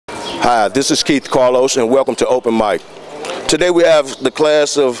Hi, this is Keith Carlos, and welcome to Open Mic. Today we have the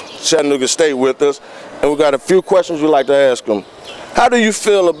class of Chattanooga State with us, and we've got a few questions we'd like to ask them. How do you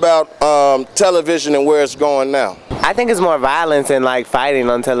feel about television and where it's going now? I think it's more violence and like fighting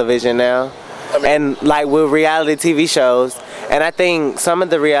on television now. And like with reality TV shows. And I think some of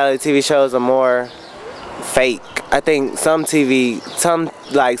the reality TV shows are more fake. I think some stations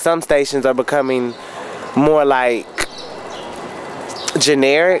are becoming more like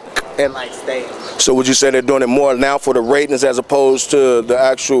generic and like staged. So would you say they're doing it more now for the ratings as opposed to the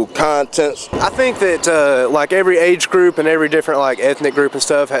actual contents? I think that like every age group and every different like ethnic group and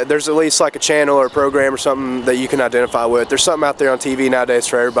stuff, there's at least like a channel or a program or something that you can identify with. There's something out there on TV nowadays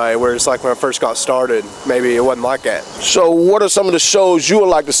for everybody, where it's like when I first got started, maybe it wasn't like that. So what are some of the shows you would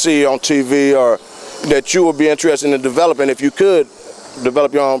like to see on TV or that you would be interested in developing if you could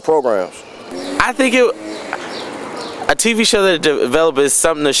develop your own programs? I think a TV show that develops is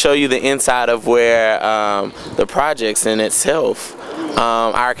something to show you the inside of where the projects in itself,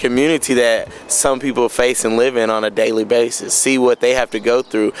 our community that some people face and live in on a daily basis, see what they have to go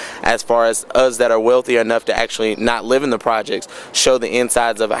through as far as us that are wealthy enough to actually not live in the projects, show the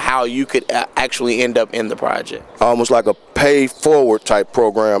insides of how you could actually end up in the project. Almost like a pay forward type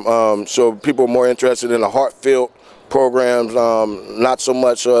program, so people are more interested in the heartfelt programs, not so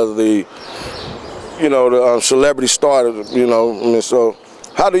much of the the celebrity starters, so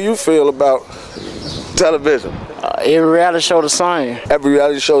how do you feel about television? Every reality show the same. Every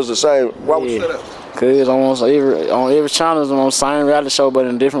reality show is the same? Why would you say that? Because on every channel is on the same reality show, but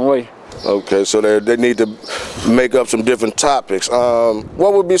in a different way. Okay, so they need to make up some different topics.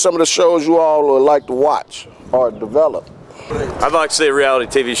 What would be some of the shows you all would like to watch or develop? I'd like to see a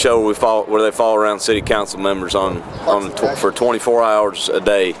reality TV show where they follow around city council members for 24 hours a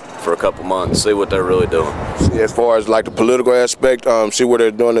day for a couple months, see what they're really doing. See, as far as like the political aspect, see what they're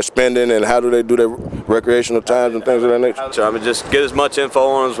doing, their spending, and how do they do their recreational times and things of that nature. So just get as much info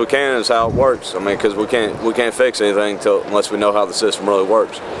on as we can as how it works. Because we can't fix anything unless we know how the system really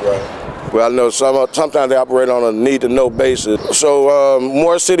works. Right. Well, I know sometimes they operate on a need-to-know basis. So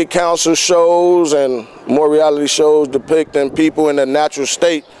more city council shows and more reality shows depicting people in their natural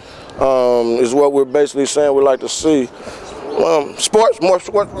state is what we're basically saying we'd like to see. Sports, more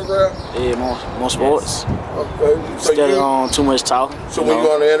sports programs? Yeah, more sports. Okay. So Instead of too much talking. So when you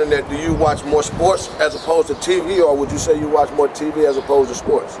go on the internet, do you watch more sports as opposed to TV, or would you say you watch more TV as opposed to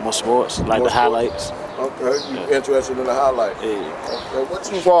sports? More sports, like the highlights. Okay, you're interested in the highlights. Yeah. Okay. What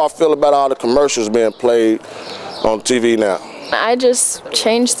do you all feel about all the commercials being played on TV now? I just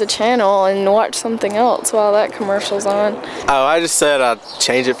change the channel and watch something else while that commercial's on. Oh, I just said I'd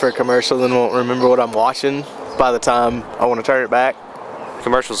change it for a commercial and won't remember what I'm watching by the time I want to turn it back.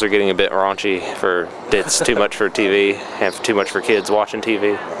 Commercials are getting a bit raunchy. It's too much for TV and too much for kids watching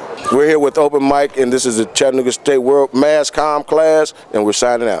TV. We're here with Open Mic, and this is the Chattanooga State World Mass Comm class, and we're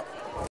signing out.